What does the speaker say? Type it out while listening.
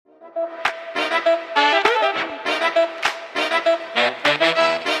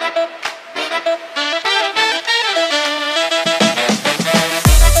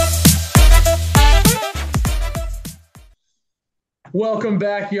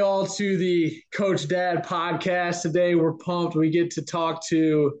back, y'all, to the Coach Dad podcast. Today, we're pumped. We get to talk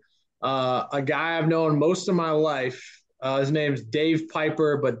to a guy I've known most of my life. His name's Dave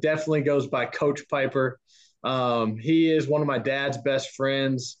Piper, but definitely goes by Coach Piper. He is one of my dad's best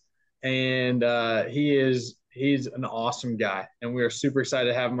friends, and he's an awesome guy. And we are super excited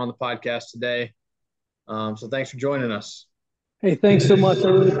to have him on the podcast today. So thanks for joining us. Hey, thanks so much. I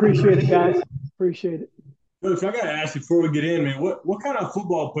really appreciate it, guys. Appreciate it. Coach, I gotta ask you before we get in, man. What kind of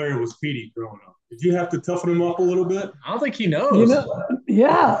football player was Petey growing up? Did you have to toughen him up a little bit? I don't think he You knows. know,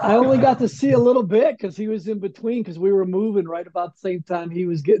 yeah, I only got to see a little bit because he was in between because we were moving right about the same time he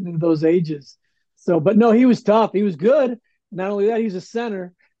was getting into those ages. So, but no, he was tough. He was good. Not only that, he's a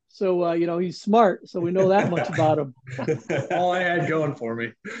center. So, he's smart. So we know that much about him. All I had going for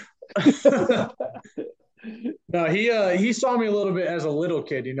me. No, he saw me a little bit as a little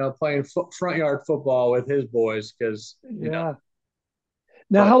kid, playing front yard football with his boys because Yeah.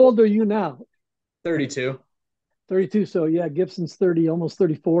 Now, but how old are you now? 32. 32. So, yeah, Gibson's 30, almost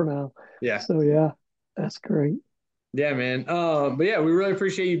 34 now. Yeah. So, yeah, that's great. Yeah, man. But yeah, we really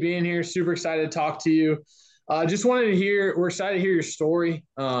appreciate you being here. Super excited to talk to you. We're excited to hear your story.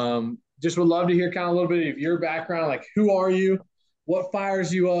 Just would love to hear kind of a little bit of your background. Like, who are you? What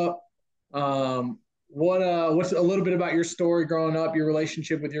fires you up? What's a little bit about your story growing up, your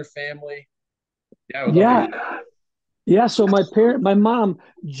relationship with your family? Yeah, I would love to Yeah. hear that. Yeah, so my mom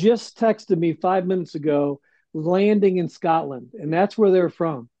just texted me 5 minutes ago, landing in Scotland, and that's where they're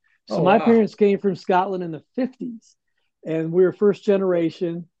from. So Oh, my wow. parents came from Scotland in the 50s, and we were first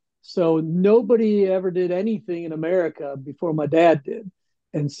generation. So nobody ever did anything in America before my dad did.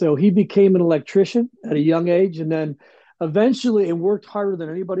 And so he became an electrician at a young age, and then eventually, and worked harder than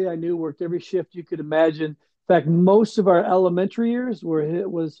anybody I knew, worked every shift you could imagine. In fact, most of our elementary years were it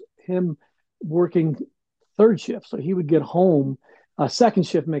was him working third shift. So he would get home, second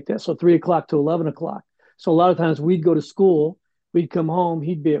shift, make that. So 3 o'clock to 11 o'clock. So a lot of times we'd go to school, we'd come home,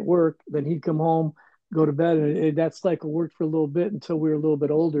 he'd be at work, then he'd come home, go to bed. And that cycle worked for a little bit until we were a little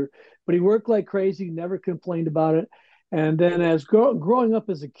bit older. But he worked like crazy, never complained about it. And then as growing up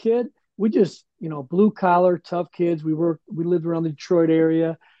as a kid, we just, blue collar, tough kids. We lived around the Detroit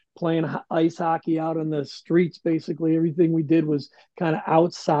area, playing ice hockey out on the streets. Basically, everything we did was kind of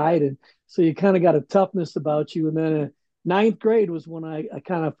outside, and so you kind of got a toughness about you. And then ninth grade was when I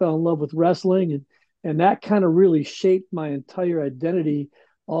kind of fell in love with wrestling, and that kind of really shaped my entire identity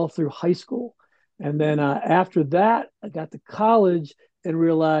all through high school. And then after that, I got to college and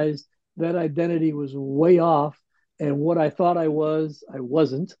realized that identity was way off, and what I thought I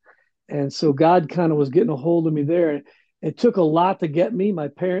wasn't. And so God kind of was getting a hold of me there. It took a lot to get me. My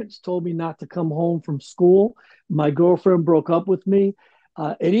parents told me not to come home from school. My girlfriend broke up with me.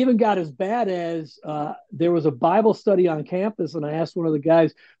 It even got as bad as there was a Bible study on campus, and I asked one of the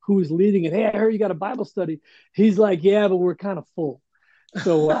guys who was leading it, "Hey, I heard you got a Bible study." He's like, "Yeah, but we're kind of full."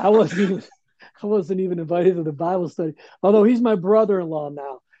 So I wasn't even invited to the Bible study. Although he's my brother-in-law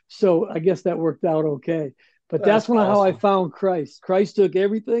now, so I guess that worked out okay. But That's that's when how I awesome. found Christ. Christ took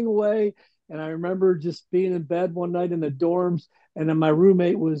everything away, and I remember just being in bed one night in the dorms, and then my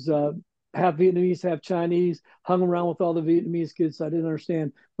roommate was half Vietnamese, half Chinese, hung around with all the Vietnamese kids. So I didn't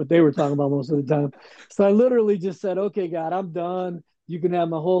understand what they were talking about most of the time. So I literally just said, "Okay, God, I'm done. You can have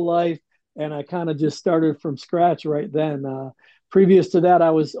my whole life." And I kind of just started from scratch right then. Previous to that, I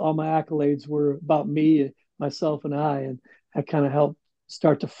was all my accolades were about me, myself, and and I kind of helped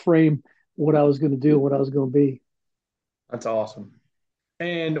start to frame what I was going to do, what I was going to be. That's awesome.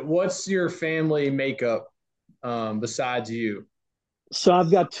 And what's your family makeup besides you? So I've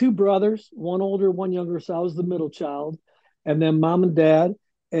got two brothers, one older, one younger. So I was the middle child, and then mom and dad,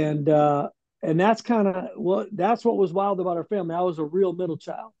 and uh, and that's kind of what was wild about our family. I was a real middle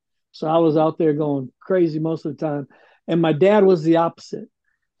child, so I was out there going crazy most of the time, and my dad was the opposite.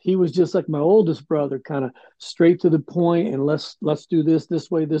 He was just like my oldest brother, kind of straight to the point, and let's do this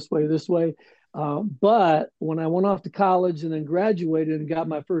way, this way, this way. But when I went off to college and then graduated and got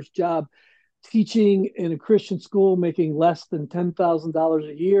my first job, teaching in a Christian school, making less than $10,000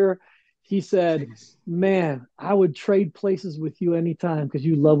 a year. He said, Jeez. "Man, I would trade places with you anytime because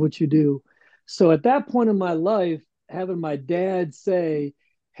you love what you do." So at that point in my life, having my dad say,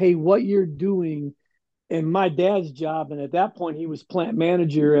 "Hey, what you're doing," and my dad's job, and at that point he was plant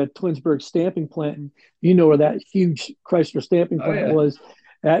manager at Twinsburg Stamping Plant, and you know where that huge Chrysler stamping Oh plant yeah. was.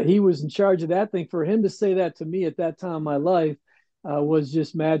 He was in charge of that thing. For him to say that to me at that time in my life was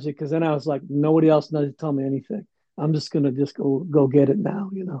just magic. Because then I was like, nobody else knows to tell me anything. I'm just gonna just go get it now.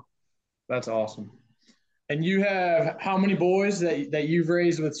 That's awesome. And you have how many boys that you've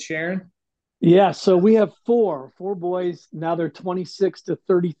raised with Sharon? Yeah, so we have four boys. Now they're 26 to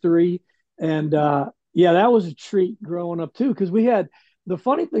 33. And yeah, that was a treat growing up too, because we had the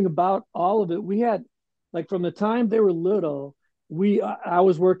funny thing about all of it, we had like from the time they were little, I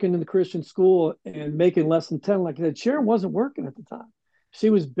was working in the Christian school and making less than 10. Like I said, Sharon wasn't working at the time. She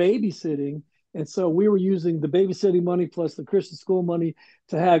was babysitting. And so we were using the babysitting money plus the Christian school money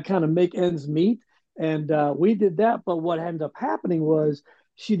to have kind of make ends meet. And we did that. But what ended up happening was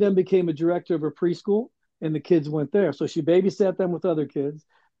she then became a director of a preschool, and the kids went there. So she babysat them with other kids.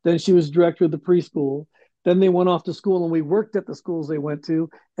 Then she was director of the preschool. Then they went off to school, and we worked at the schools they went to.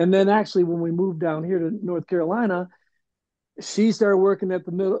 And then actually, when we moved down here to North Carolina, she started working at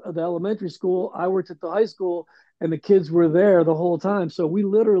the elementary school. I worked at the high school, and the kids were there the whole time. So we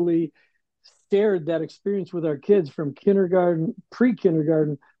literally shared that experience with our kids from kindergarten,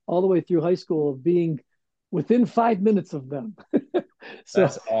 pre-kindergarten, all the way through high school of being within 5 minutes of them. So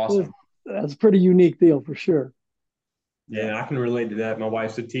That's awesome. that's a pretty unique deal for sure. Yeah, I can relate to that. My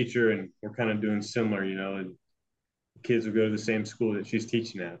wife's a teacher, and we're kind of doing similar. And kids will go to the same school that she's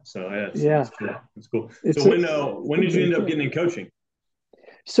teaching at. So Yeah, that's cool. That's cool. it's So when did you end up getting in coaching?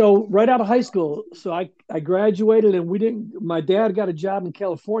 so right out of high school. So I graduated, and we didn't. My dad got a job in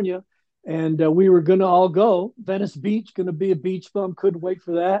California, and we were gonna all go Venice Beach. Going to be a beach bum. Couldn't wait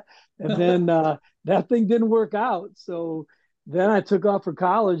for that. And then that thing didn't work out. So then I took off for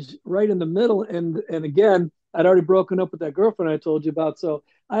college right in the middle, and again I'd already broken up with that girlfriend I told you about. So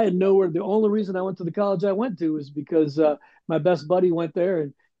I had nowhere. The only reason I went to the college I went to was because my best buddy went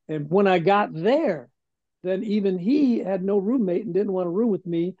there, and when I got there, then even he had no roommate and didn't want to room with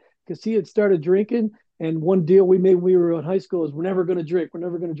me because he had started drinking. And one deal we made when we were in high school is we're never going to drink. We're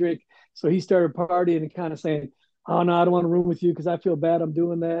never going to drink. So he started partying and kind of saying, "Oh no, I don't want to room with you because I feel bad I'm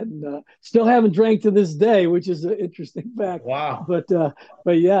doing that." And still haven't drank to this day, which is an interesting fact. Wow. But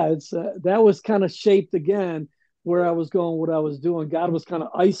yeah, it's that was kind of shaped again where I was going, what I was doing. God was kind of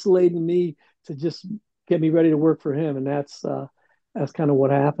isolating me to just get me ready to work for Him, and that's kind of what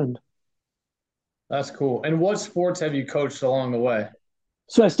happened. That's cool. And what sports have you coached along the way?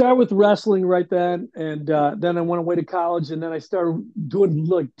 So I started with wrestling right then, and then I went away to college, and then I started doing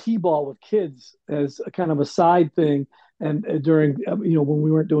like t-ball with kids as a kind of a side thing, and during when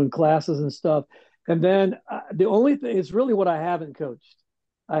we weren't doing classes and stuff. And then the only thing is really what I haven't coached.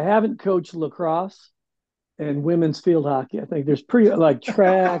 I haven't coached lacrosse and women's field hockey. I think there's pretty like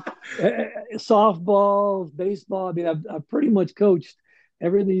track, softball, baseball. I mean, I've pretty much coached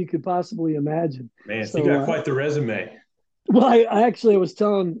everything you could possibly imagine. Man, so you So got quite the resume. well, I actually was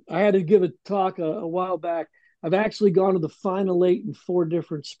telling, I had to give a talk a while back. I've actually gone to the final eight in four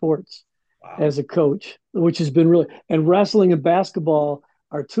different sports Wow. as a coach, which has been really, and wrestling and basketball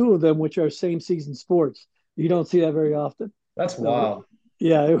are two of them, which are same season sports. You don't see that very often. That's So wild.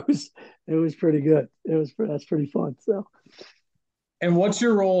 yeah, it was pretty good. That's pretty fun. So And what's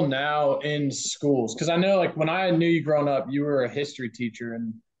your role now in schools? Because I know, like, when I knew you growing up, you were a history teacher,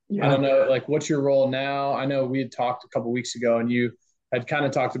 and I yeah. don't know, like, what's your role now? I know we had talked a couple weeks ago, and you had kind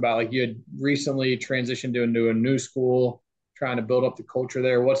of talked about like you had recently transitioned into a new school, trying to build up the culture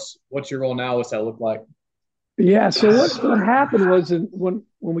there. What's your role now? What's that look like? Yeah. So what happened was when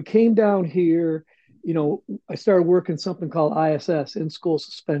we came down here, I started working something called ISS, in school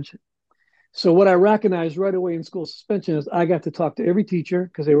suspension. So what I recognized right away in school suspension is I got to talk to every teacher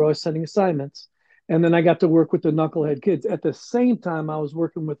because they were always sending assignments. And then I got to work with the knucklehead kids. At the same time, I was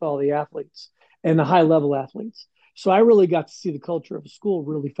working with all the athletes and the high level athletes. So I really got to see the culture of a school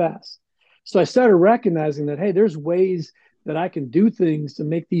really fast. So I started recognizing that, hey, there's ways that I can do things to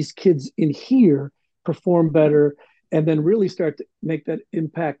make these kids in here perform better and then really start to make that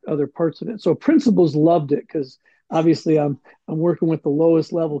impact other parts of it. So principals loved it because obviously I'm working with the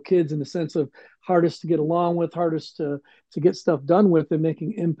lowest level kids in the sense of hardest to get along with, hardest to get stuff done with, and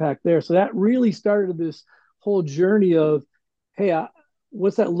making impact there. So that really started this whole journey of, hey,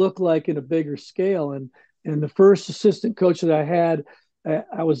 what's that look like in a bigger scale? And the first assistant coach that I had,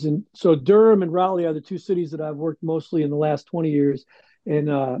 I was in. So Durham and Raleigh are the two cities that I've worked mostly in the last 20 years.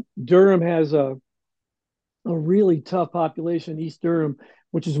 And Durham has a really tough population, East Durham,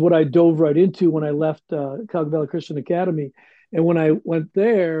 which is what I dove right into when I left Calgary Valley Christian Academy. And when I went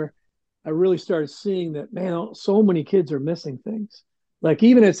there, I really started seeing that, man, so many kids are missing things. Like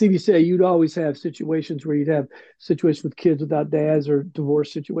even at CVCA, you'd always have situations where you'd have situations with kids without dads or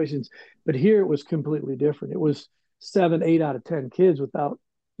divorce situations. But here it was completely different. It was 7, 8 out of 10 kids without,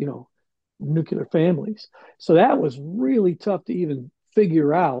 you know, nuclear families. So that was really tough to even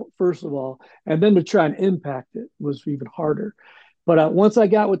figure out, first of all, and then to try and impact it was even harder. But once I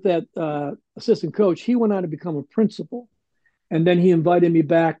got with that assistant coach, he went on to become a principal. And then he invited me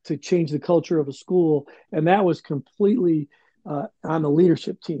back to change the culture of a school. And that was completely on the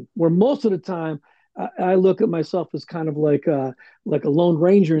leadership team, where most of the time I look at myself as kind of like a lone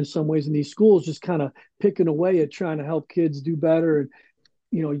ranger in some ways in these schools, just kind of picking away at trying to help kids do better and,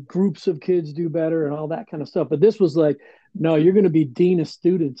 groups of kids do better and all that kind of stuff. But this was like, no, you're going to be dean of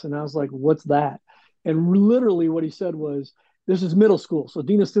students. And I was like, what's that? And literally what he said was, this is middle school. So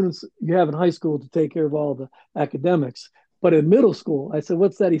dean of students you have in high school to take care of all the academics. But in middle school, I said,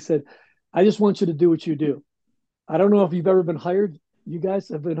 what's that? He said, I just want you to do what you do. I don't know if you've ever been hired. You guys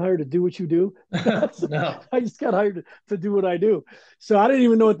have been hired to do what you do. No. I just got hired to do what I do. So I didn't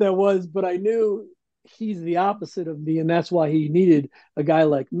even know what that was, but I knew he's the opposite of me. And that's why he needed a guy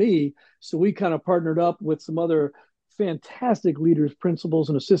like me. So we kind of partnered up with some other fantastic leaders, principals,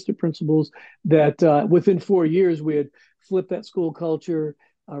 and assistant principals that within 4 years we had flipped that school culture,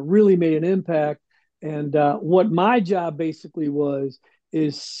 really made an impact. And what my job basically was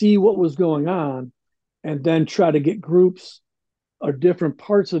is see what was going on and then try to get groups or different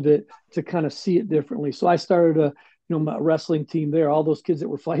parts of it to kind of see it differently. So I started my wrestling team there, all those kids that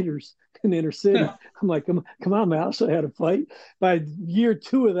were fighters in the inner city. I'm like, come on, man, I'll show you how to fight. By year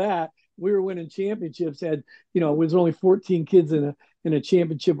 2 of that, we were winning championships. Had, it was only 14 kids in a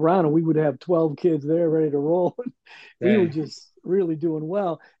championship round, and we would have 12 kids there ready to roll. We were just really doing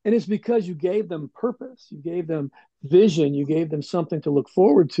well. And it's because you gave them purpose, you gave them vision, you gave them something to look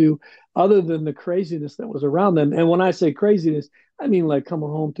forward to other than the craziness that was around them. And when I say craziness, I mean like coming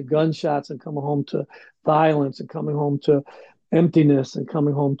home to gunshots and coming home to violence and coming home to emptiness and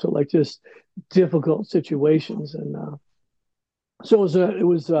coming home to like just difficult situations. And so it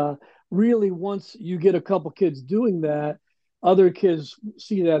was really, once you get a couple kids doing that, other kids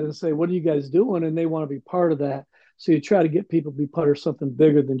see that and say, what are you guys doing? And they want to be part of that. So you try to get people to be part of something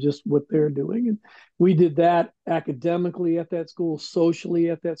bigger than just what they're doing. And we did that academically at that school, socially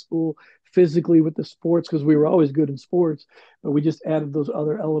at that school, physically with the sports, because we were always good in sports, but we just added those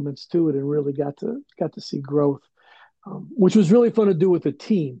other elements to it and really got to see growth, which was really fun to do with a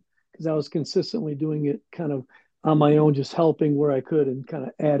team, because I was consistently doing it kind of on my own, just helping where I could and kind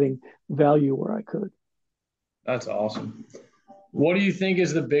of adding value where I could. That's awesome. What do you think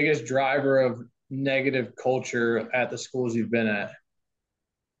is the biggest driver of negative culture at the schools you've been at?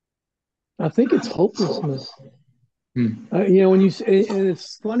 I think it's hopelessness. When you say, and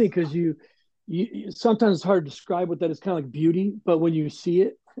it's funny because you sometimes it's hard to describe what that is, kind of like beauty, but when you see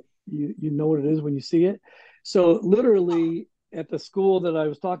it, you know what it is when you see it. So literally at the school that I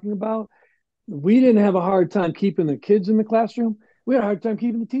was talking about, we didn't have a hard time keeping the kids in the classroom. We had a hard time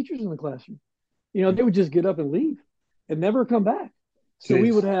keeping the teachers in the classroom. They would just get up and leave and never come back. So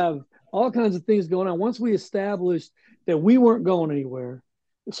we would have all kinds of things going on. Once we established that we weren't going anywhere.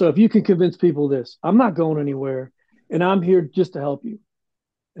 So if you can convince people this, I'm not going anywhere and I'm here just to help you.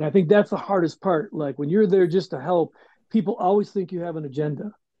 And I think that's the hardest part. Like when you're there just to help, people always think you have an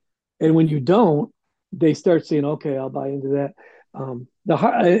agenda. And when you don't, they start saying, okay, I'll buy into that. And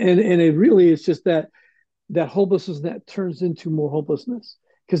it really is just that hopelessness that turns into more hopelessness,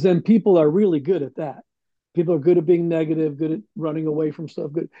 because then people are really good at that. People are good at being negative, good at running away from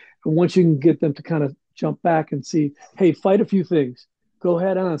stuff. Good. And once you can get them to kind of jump back and see, hey, fight a few things, go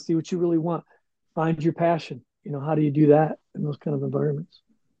head on, see what you really want, find your passion. How do you do that in those kind of environments?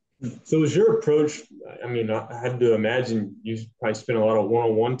 So was your approach, I mean, I had to imagine you probably spent a lot of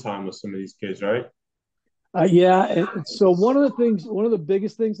one-on-one time with some of these kids, right? Yeah. And so one of the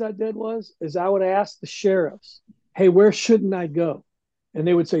biggest things I did is I would ask the sheriffs, hey, where shouldn't I go? And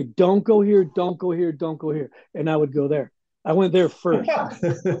they would say, don't go here, don't go here, don't go here. And I would go there. I went there first,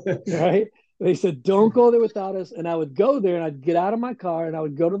 right? They said, don't go there without us. And I would go there and I'd get out of my car and I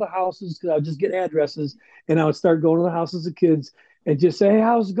would go to the houses, because I would just get addresses, and I would start going to the houses of kids and just say, hey,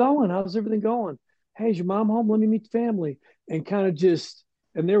 how's it going? How's everything going? Hey, is your mom home? Let me meet the family. And kind of just,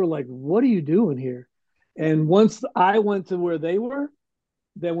 and they were like, what are you doing here? And once I went to where they were,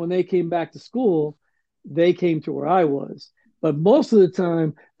 then when they came back to school, they came to where I was. But most of the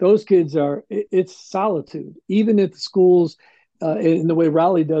time, those kids it's solitude. Even at the schools, in the way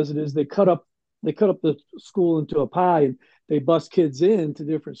Raleigh does it is they cut up the school into a pie and they bust kids into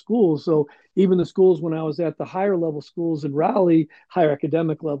different schools. So even the schools, when I was at the higher level schools in Raleigh, higher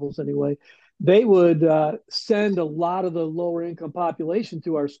academic levels anyway, they would send a lot of the lower income population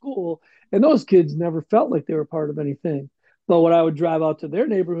to our school. And those kids never felt like they were part of anything. But when I would drive out to their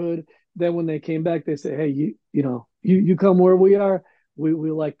neighborhood, then when they came back, they say, hey, you come where we are, we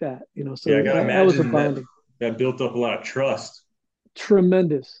like that. So yeah, I gotta that was a imagine bonding. that built up a lot of trust.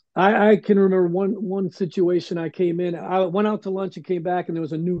 Tremendous. I can remember one situation I came in. I went out to lunch and came back, and there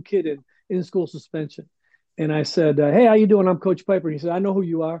was a new kid in school suspension. And I said, hey, how you doing? I'm Coach Piper. And he said, I know who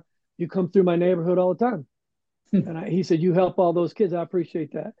you are. You come through my neighborhood all the time. And he said, you help all those kids. I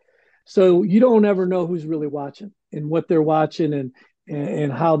appreciate that. So you don't ever know who's really watching and what they're watching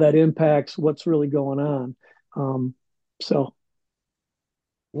and how that impacts what's really going on. So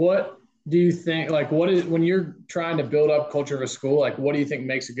What do you think, like, what is, when you're trying to build up culture of a school, like, what do you think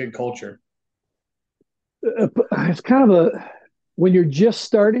makes a good culture? it's kind of when you're just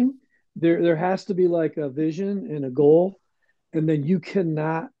starting, there has to be like a vision and a goal, and then you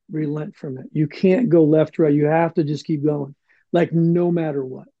cannot relent from it. You can't go left, right. You have to just keep going, like no matter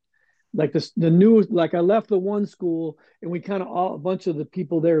what. Like the new, like I left the one school, and we kind of all a bunch of the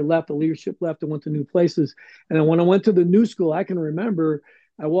people there left, the leadership left and went to new places. And then when I went to the new school, I can remember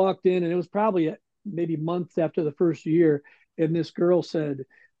I walked in, and it was probably maybe months after the first year, and this girl said,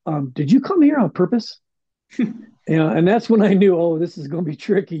 "Did you come here on purpose?" And that's when I knew, oh, this is going to be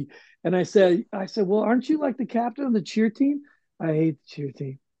tricky. And I said, well, aren't you like the captain of the cheer team? I hate the cheer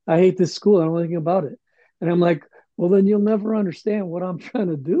team. I hate this school. I don't know anything about it. And I'm like, well, then you'll never understand what I'm trying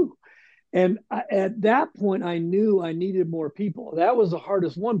to do. And at that point, I knew I needed more people. That was the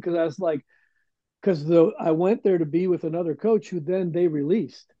hardest one because I was like, because I went there to be with another coach who then they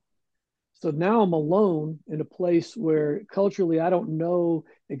released. So now I'm alone in a place where culturally I don't know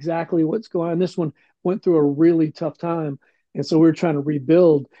exactly what's going on. This one went through a really tough time. And so we are trying to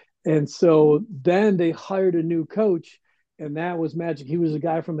rebuild. And so then they hired a new coach, and that was magic. He was a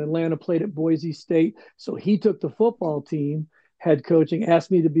guy from Atlanta, played at Boise State. So he took the football team head coaching,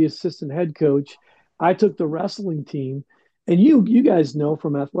 asked me to be assistant head coach. I took the wrestling team. And you guys know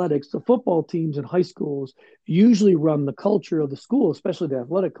from athletics, the football teams in high schools usually run the culture of the school, especially the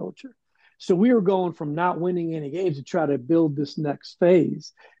athletic culture. So we were going from not winning any games to try to build this next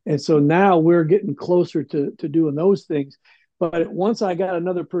phase. And so now we're getting closer to doing those things. But once I got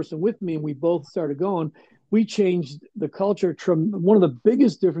another person with me and we both started going, we changed the culture. One of the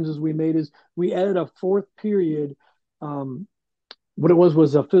biggest differences we made is we added a fourth period. What it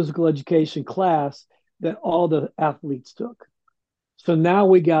was a physical education class that all the athletes took. So now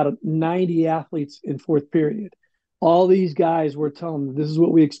we got 90 athletes in fourth period. All these guys were telling them, this is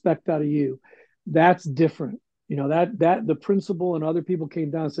what we expect out of you. That's different. That the principal and other people came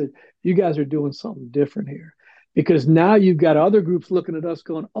down and said, you guys are doing something different here. Because now you've got other groups looking at us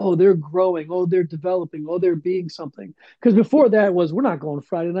going, oh, they're growing. Oh, they're developing. Oh, they're being something. Because before that was, we're not going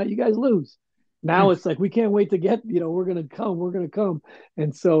Friday night. You guys lose. Now it's like, we can't wait to get, we're going to come. We're going to come.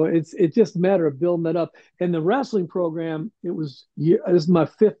 And so it's just a matter of building that up. And the wrestling program, this is my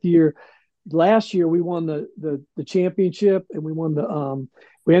fifth year. Last year we won the championship, and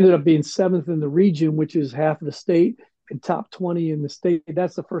we ended up being seventh in the region, which is half of the state, and top 20 in the state.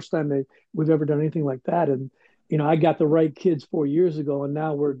 That's the first time we've ever done anything like that. And I got the right kids 4 years ago, and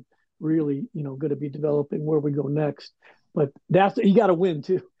now we're really going to be developing where we go next. But you got to win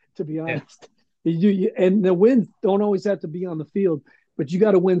too, to be honest. Yeah. And the wins don't always have to be on the field, but you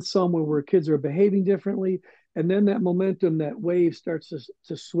got to win somewhere where kids are behaving differently. And then that momentum, that wave starts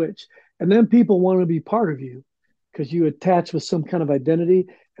to switch. And then people want to be part of you because you attach with some kind of identity,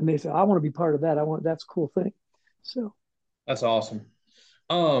 and they say, I want to be part of that. That's a cool thing. So that's awesome.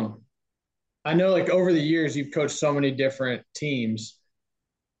 I know, like, over the years, you've coached so many different teams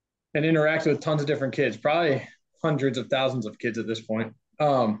and interacted with tons of different kids, probably hundreds of thousands of kids at this point.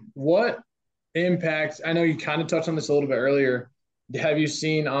 What impact, I know you kind of touched on this a little bit earlier, have you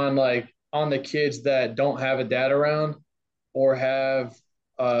seen on the kids that don't have a dad around or have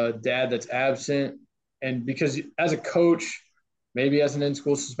a dad that's absent? And because as a coach, maybe as an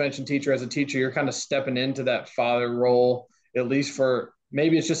in-school suspension teacher, as a teacher, you're kind of stepping into that father role, at least for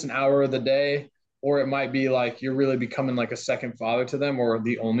maybe it's just an hour of the day, or it might be like you're really becoming like a second father to them or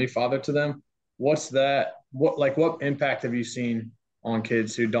the only father to them. What's that? What impact have you seen on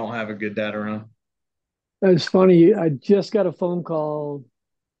kids who don't have a good dad around? it's funny. I just got a phone call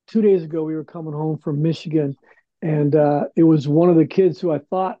 2 days ago. We were coming home from Michigan, and it was one of the kids who I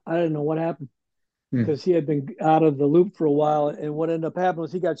didn't know what happened because he had been out of the loop for a while. And what ended up happening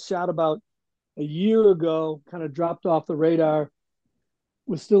was he got shot about a year ago, kind of dropped off the radar,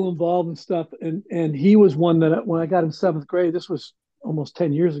 was still involved in stuff. And he was one that when I got in seventh grade, this was almost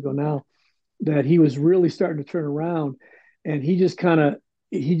 10 years ago now, that he was really starting to turn around. And he just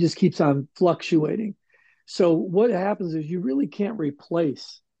keeps on fluctuating. So what happens is you really can't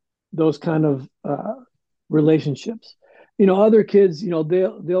replace those kind of relationships. Other kids,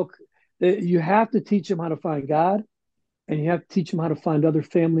 you have to teach them how to find God, and you have to teach them how to find other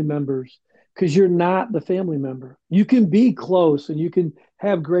family members, because you're not the family member. You can be close and you can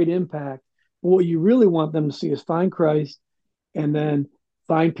have great impact. But what you really want them to see is find Christ, and then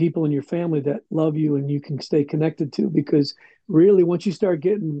find people in your family that love you and you can stay connected to, because really once you start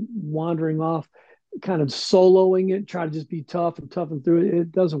getting wandering off, kind of soloing it, try to just be tough and toughen through it,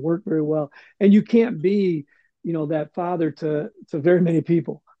 it doesn't work very well. And you can't be, that father to very many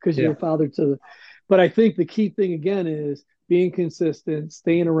people because Yeah. you're a father to. But I think the key thing again is being consistent,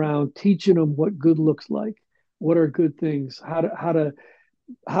 staying around, teaching them what good looks like, what are good things, how to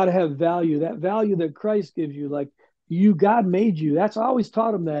have value, that value that Christ gives you. Like, God made you. That's, I always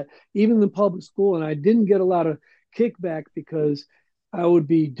taught them that, even in public school. And I didn't get a lot of kickback because I would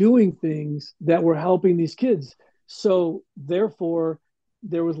be doing things that were helping these kids. So therefore,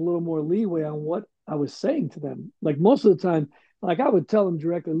 there was a little more leeway on what I was saying to them. Like most of the time, like I would tell them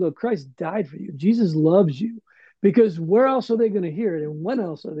directly, look, Christ died for you. Jesus loves you. Because where else are they going to hear it? And when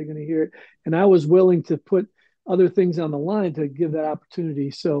else are they going to hear it? And I was willing to put other things on the line to give that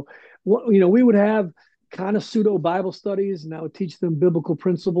opportunity. So, we would have kind of pseudo Bible studies, and I would teach them biblical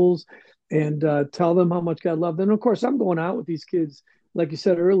principles and tell them how much God loved them. And of course, I'm going out with these kids, like you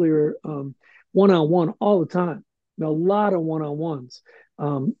said earlier, one on one all the time. A lot of one on ones,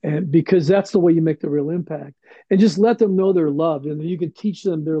 and because that's the way you make the real impact. And just let them know they're loved, and you can teach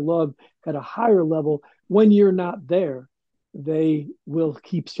them they're loved at a higher level. When you're not there, they will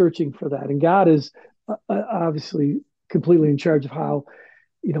keep searching for that. And God is obviously completely in charge of how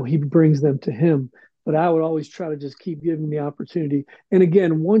he brings them to him. But I would always try to just keep giving the opportunity. And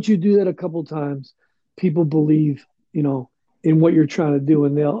again, once you do that a couple of times, people believe in what you're trying to do,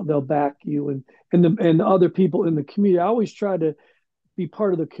 and they'll back you, and the other people in the community. I always try to be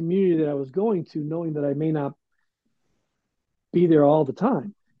part of the community that I was going to, knowing that I may not be there all the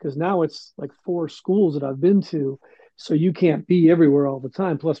time, because now it's like 4 schools that I've been to, so you can't be everywhere all the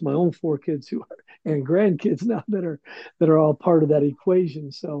time, plus my own 4 kids who are and grandkids now that are all part of that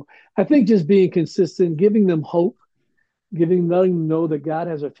equation. So I think just being consistent, giving them hope, letting them know that God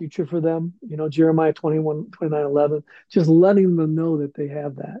has a future for them, Jeremiah 21, 29, 11, just letting them know that they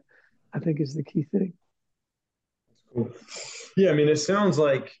have that, I think, is the key thing. Cool. Yeah, I mean, it sounds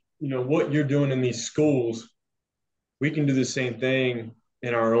like, what you're doing in these schools, we can do the same thing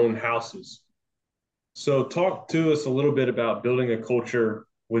in our own houses. So talk to us a little bit about building a culture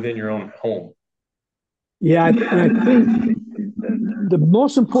within your own home. Yeah, and I think the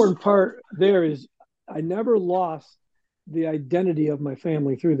most important part there is I never lost the identity of my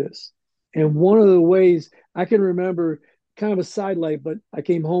family through this. And one of the ways I can remember, kind of a sidelight, but I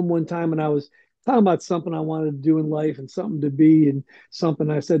came home one time and I was talking about something I wanted to do in life and something to be, and something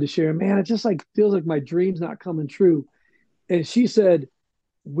I said to Sharon, man, it just like feels like my dream's not coming true. And she said,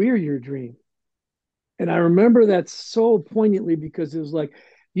 we're your dream. And I remember that so poignantly, because it was like,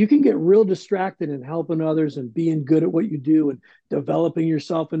 you can get real distracted in helping others and being good at what you do and developing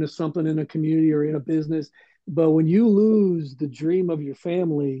yourself into something in a community or in a business. But when you lose the dream of your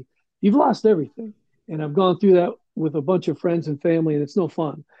family, you've lost everything. And I've gone through that with a bunch of friends and family, and it's no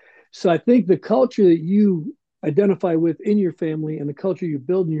fun. So I think the culture that you identify with in your family and the culture you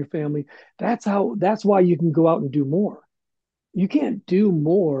build in your family, that's why you can go out and do more. You can't do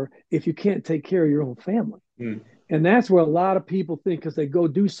more if you can't take care of your own family. Mm. And that's where a lot of people think, because they go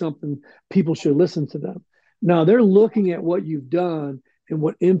do something, people should listen to them. Now they're looking at what you've done and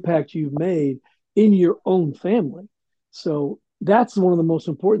what impact you've made in your own family. So that's one of the most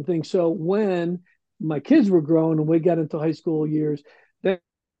important things. So when my kids were growing and we got into high school years, then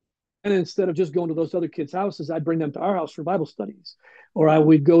instead of just going to those other kids' houses, I'd bring them to our house for Bible studies, or I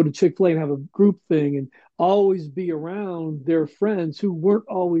would go to Chick-fil-A and have a group thing, and always be around their friends who weren't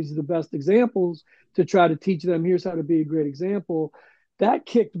always the best examples, to try to teach them, here's how to be a great example. That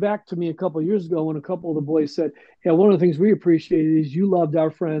kicked back to me a couple of years ago when a couple of the boys said, yeah, one of the things we appreciated is you loved our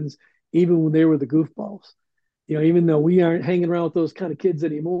friends even when they were the goofballs. Even though we aren't hanging around with those kind of kids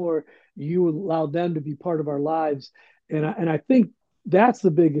anymore, you allowed them to be part of our lives. And I think that's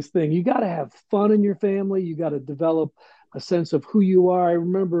the biggest thing. You got to have fun in your family. You got to develop a sense of who you are. I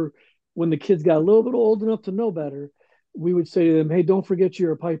remember when the kids got a little bit old enough to know better, we would say to them, hey, don't forget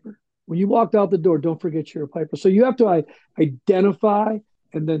you're a piper. When you walked out the door, don't forget you're a piper. So you have to identify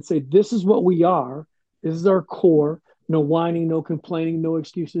and then say, this is what we are. This is our core. No whining, no complaining, no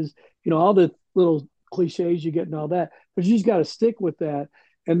excuses. All the little cliches you get and all that. But you just got to stick with that.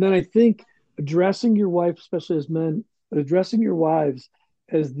 And then I think addressing your wife, especially as men, addressing your wives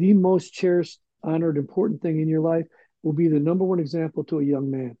as the most cherished, honored, important thing in your life will be the number one example to a young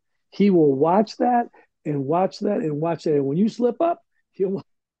man. He will watch that and watch that and watch that. And when you slip up, he'll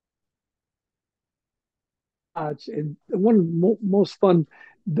watch. And one of the most fun,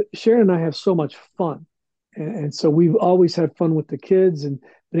 Sharon and I have so much fun. And so we've always had fun with the kids, and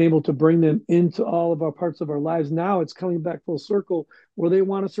been able to bring them into all of our parts of our lives. Now it's coming back full circle where they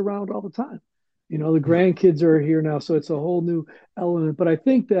want us around all the time. You know, the grandkids are here now, so it's a whole new element. But I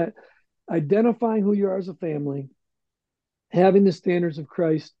think that identifying who you are as a family, having the standards of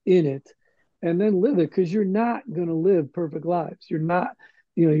Christ in it, and then live it, because you're not going to live perfect lives. You're not,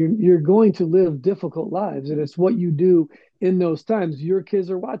 you're going to live difficult lives, and it's what you do in those times. Your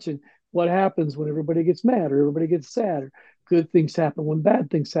kids are watching what happens when everybody gets mad or everybody gets sad, or good things happen when bad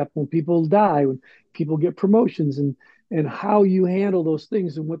things happen, when people die, when people get promotions, and how you handle those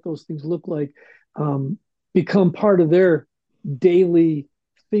things and what those things look like become part of their daily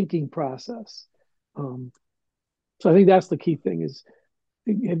thinking process. So I think that's the key thing, is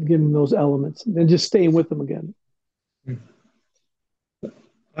giving them those elements and just staying with them again.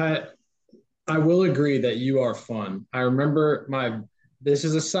 I will agree that you are fun. I remember this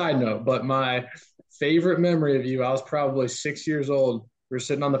is a side note, but my favorite memory of you, I was probably 6 years old. We were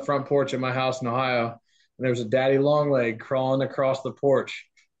sitting on the front porch at my house in Ohio, and there was a daddy long leg crawling across the porch.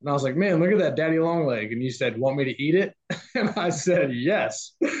 And I was like, man, look at that daddy long leg. And you said, want me to eat it? And I said,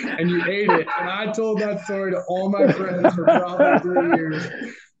 yes. And you ate it. And I told that story to all my friends for probably 3 years.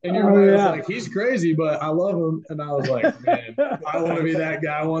 And your man was like, he's crazy, but I love him. And I was like, man, I want to be that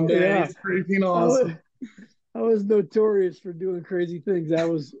guy one day. Yeah. He's freaking awesome. I was notorious for doing crazy things.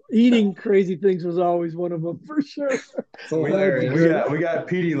 Eating crazy things was always one of them for sure. We got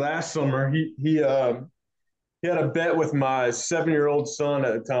Petey last summer. He had a bet with my 7-year-old son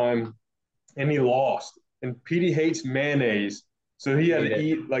at the time, and he lost. And Petey hates mayonnaise, so he had to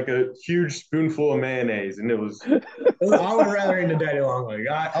eat like a huge spoonful of mayonnaise, and it was. I would rather eat a daddy long leg.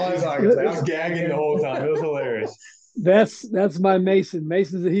 I was gagging the whole time. It was hilarious. That's my Mason.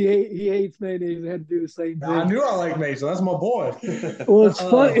 Mason's he hates mayonnaise. I had to do the same thing. I knew I liked Mason. That's my boy. Well, it's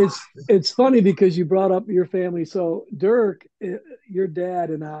fun. It's funny because you brought up your family. So Dirk, your dad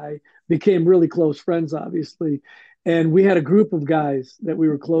and I became really close friends, obviously, and we had a group of guys that we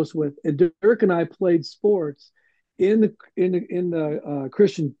were close with. And Dirk and I played sports in the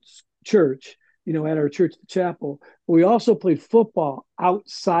Christian church, at our church, the chapel. But we also played football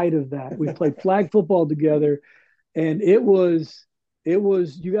outside of that. We played flag football together. And it was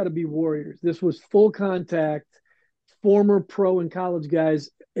you got to be warriors. This was full contact, former pro and college guys.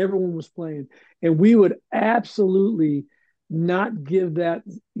 Everyone was playing, and we would absolutely not give that.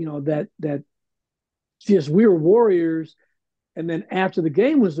 That just we were warriors. And then after the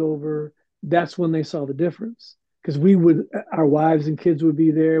game was over, that's when they saw the difference, because our wives and kids would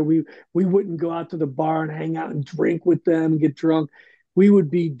be there. We wouldn't go out to the bar and hang out and drink with them and get drunk. We would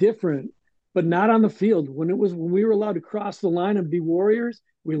be different. But not on the field. When we were allowed to cross the line and be warriors,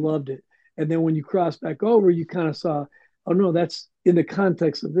 we loved it. And then when you cross back over, you kind of saw, oh no, that's in the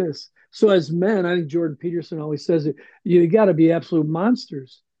context of this. So as men, I think Jordan Peterson always says it, you got to be absolute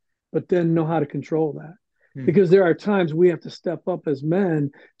monsters, but then know how to control that. Because there are times we have to step up as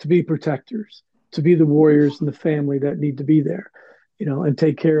men to be protectors, to be the warriors in the family that need to be there, and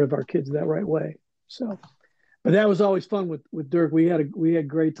take care of our kids that right way. So, but that was always fun with Dirk. We had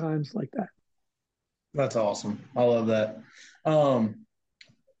great times like that. That's awesome. I love that.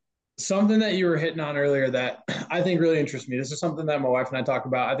 Something that you were hitting on earlier that I think really interests me. This is something that my wife and I talk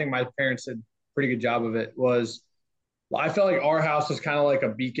about. I think my parents did a pretty good job of it. Was I felt like our house was kind of like a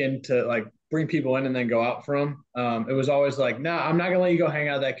beacon to like bring people in and then go out from. It was always like, no, I'm not gonna let you go hang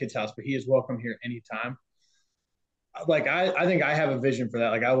out at that kid's house, but he is welcome here anytime. Like I think I have a vision for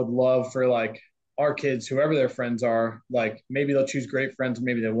that. Like I would love for like our kids, whoever their friends are, like maybe they'll choose great friends,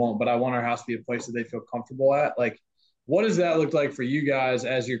 maybe they won't, but I want our house to be a place that they feel comfortable at. Like, what does that look like for you guys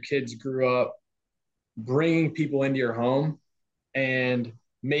as your kids grew up, bringing people into your home and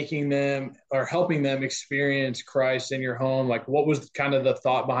making them or helping them experience Christ in your home? Like, what was kind of the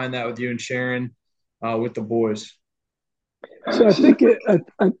thought behind that with you and Sharon, with the boys? So I think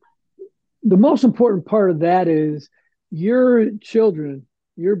the most important part of that is your children,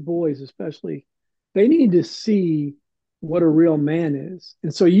 your boys especially, they need to see what a real man is.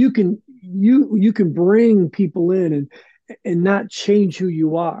 And so you can bring people in and not change who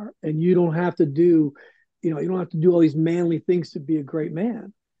you are. And you don't have to do, you don't have to do all these manly things to be a great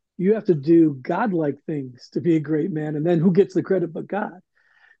man. You have to do godlike things to be a great man. And then who gets the credit but God?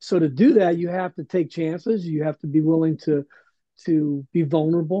 So to do that, you have to take chances. You have to be willing to be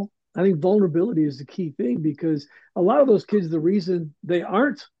vulnerable. I think vulnerability is the key thing, because a lot of those kids, the reason they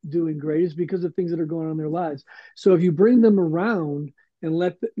aren't doing great is because of things that are going on in their lives. So if you bring them around and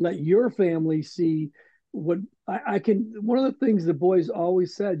let your family see what I can, one of the things the boys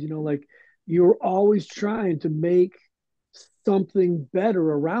always said, like you're always trying to make something better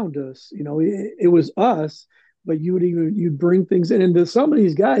around us. It was us. but you'd bring things in. And to some of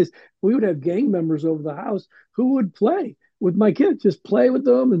these guys, we would have gang members over the house who would play with my kids, just play with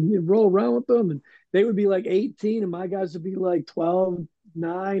them and roll around with them. And they would be like 18 and my guys would be like 12,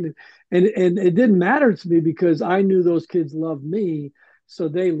 9. And it didn't matter to me because I knew those kids loved me. So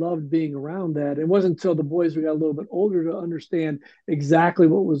they loved being around that. It wasn't until the boys got a little bit older to understand exactly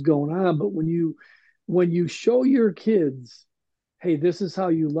what was going on. But when you show your kids, hey, this is how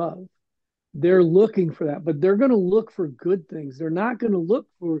you love, they're looking for that, but they're going to look for good things. They're not going to look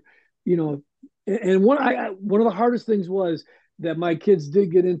for, you know, and one of the hardest things was that my kids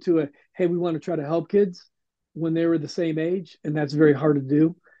did get into it. Hey, we want to try to help kids when they were the same age, and that's very hard to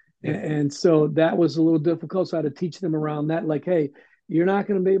do. Yeah. And so that was a little difficult. So I had to teach them around that, like, hey, you're not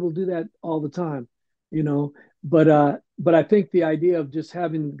going to be able to do that all the time, you know. But I think the idea of just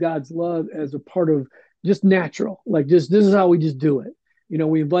having God's love as a part of just natural, like just this is how we just do it. You know,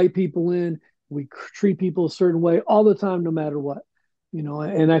 we invite people in, we treat people a certain way all the time, no matter what, you know.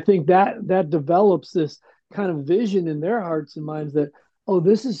 And I think that develops this kind of vision in their hearts and minds that, oh,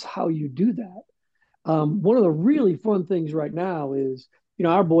 this is how you do that. One of the really fun things right now is, you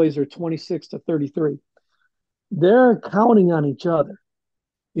know, our boys are 26 to 33. They're counting on each other.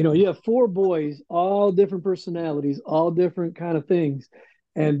 You know, you have 4 boys, all different personalities, all different kind of things,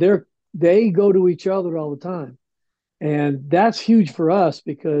 and they go to each other all the time. And that's huge for us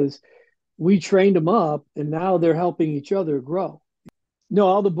because we trained them up and now they're helping each other grow. No,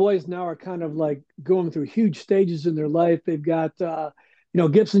 all the boys now are kind of like going through huge stages in their life. They've got,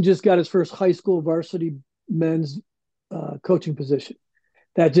 Gibson just got his first high school varsity men's coaching position.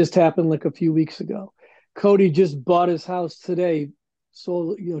 That just happened like a few weeks ago. Cody just bought his house today.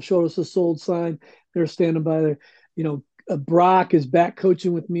 Sold, showed us a sold sign. They're standing by there. Brock is back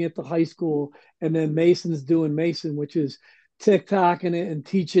coaching with me at the high school, and then Mason's doing Mason, which is TikToking it and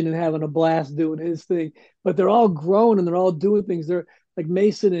teaching and having a blast doing his thing. But they're all growing and they're all doing things. They're like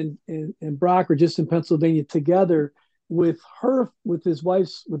Mason and Brock are just in Pennsylvania together with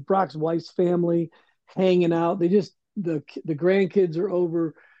Brock's wife's family, hanging out. They just the grandkids are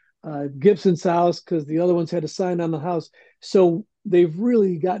over Gibson's house because the other ones had a sign on the house. So they've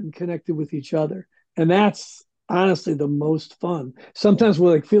really gotten connected with each other, and that's honestly the most fun. Sometimes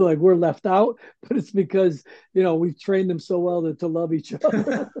we feel like we're left out, but it's because we've trained them so well to love each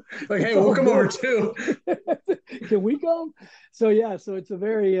other. Like, hey, we'll come over too. Can we go? So it's a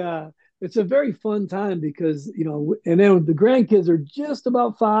very fun time because and then the grandkids are just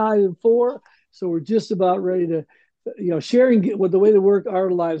about 5 and 4, so we're just about ready to sharing. What the way our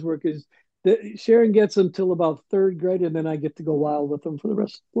lives work is that Sharon gets them till about 3rd grade, and then I get to go wild with them for the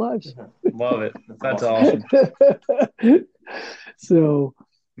rest of their lives. Love it. That's awesome. So,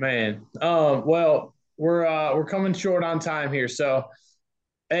 man, well, we're coming short on time here, so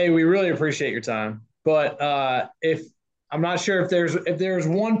hey, we really appreciate your time. But if I'm not sure if there's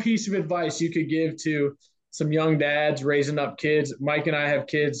one piece of advice you could give to some young dads raising up kids. Mike and I have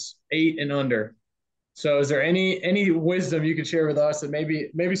kids 8 and under. So is there any wisdom you could share with us that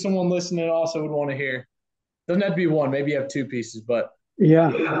maybe someone listening also would want to hear? Doesn't have to be one. Maybe you have 2 pieces, but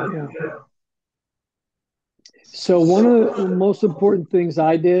yeah. So one of the most important things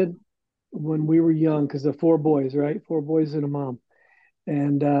I did when we were young, because the 4 boys, right? 4 boys and a mom.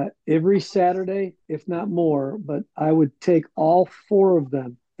 And every Saturday, if not more, but I would take all 4 of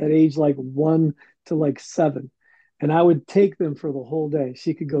them at age 1 to 7. And I would take them for the whole day.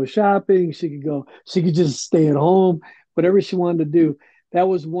 She could go shopping. She could just stay at home, whatever she wanted to do. That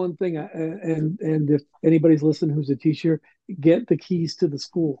was one thing. And if anybody's listening who's a teacher, get the keys to the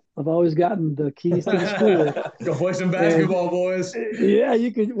school. I've always gotten the keys to the school. Go play some basketball, boys. Yeah,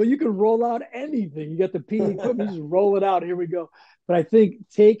 you can roll out anything. You got the PE equipment, you just roll it out. Here we go. But I think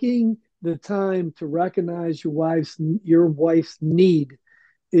taking the time to recognize your wife's need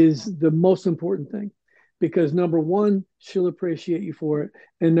is the most important thing. Because number 1, she'll appreciate you for it.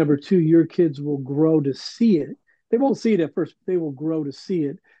 And number 2, your kids will grow to see it. They won't see it at first, but they will grow to see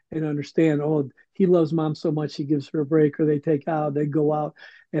it and understand, oh, he loves mom so much, he gives her a break, or they go out.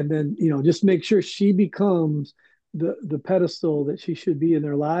 And then, just make sure she becomes the pedestal that she should be in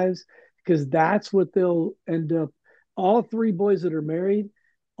their lives, because that's what they'll end up. All 3 boys that are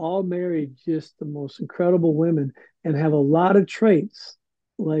all married just the most incredible women and have a lot of traits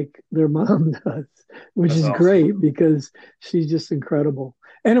like their mom does, which That's is awesome. Great because she's just incredible.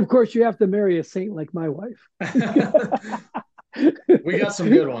 And of course, you have to marry a saint like my wife. We got some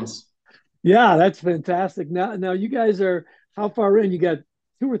good ones. Yeah, that's fantastic. Now you guys are how far in? You got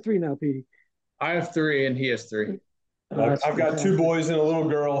 2 or 3 now, Petey? I have 3 and he has 3. I've got 2 boys and a little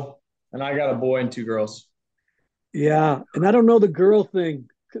girl. And I got a boy and 2 girls. Yeah, and I don't know the girl thing.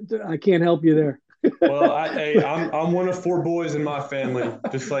 I can't help you there. Well, I'm one of four boys in my family,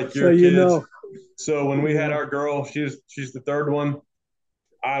 just like So your you kids. know, So when we had yeah. our girl, she's the third one.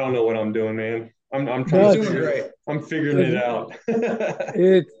 I don't know what I'm doing, man. I'm trying He's to No, doing great. I'm figuring it it's out.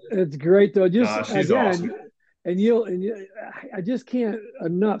 it's great though. Just Nah, she's again, awesome. I just can't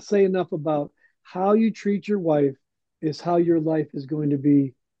enough say enough about how you treat your wife is how your life is going to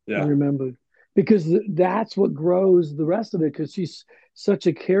be Yeah, remembered, because that's what grows the rest of it. Because she's such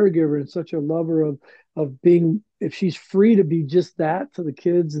a caregiver and such a lover of being. If she's free to be just that to the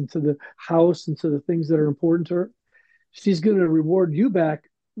kids and to the house and to the things that are important to her, she's going to reward you back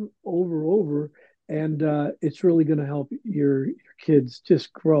over, and it's really going to help your kids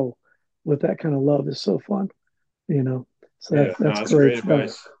just grow with that kind of love. Is so fun, you know. So yeah. No, that's that's great great stuff.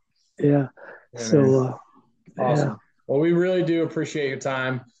 advice. Yeah. Yeah, man. So yeah, Awesome. Well, we really do appreciate your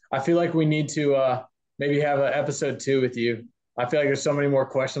time. I feel like we need to maybe have an episode 2 with you. I feel like there's so many more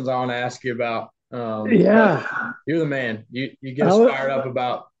questions I want to ask you about. But yeah. you're the man. You get I us would, fired up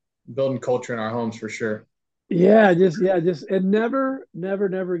about building culture in our homes for sure. just and never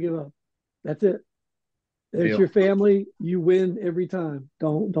give up. That's it. It's Deal. your family. You win every time.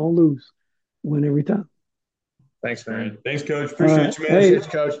 Don't lose. Win every time. Thanks, All man. right. Thanks, Coach. All right. Appreciate you, man. Hey, Appreciate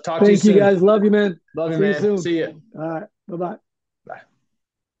you, Coach. Talk to you thank you soon. guys. Love you, man. Love you, See you man. soon. See you. All right. Bye bye.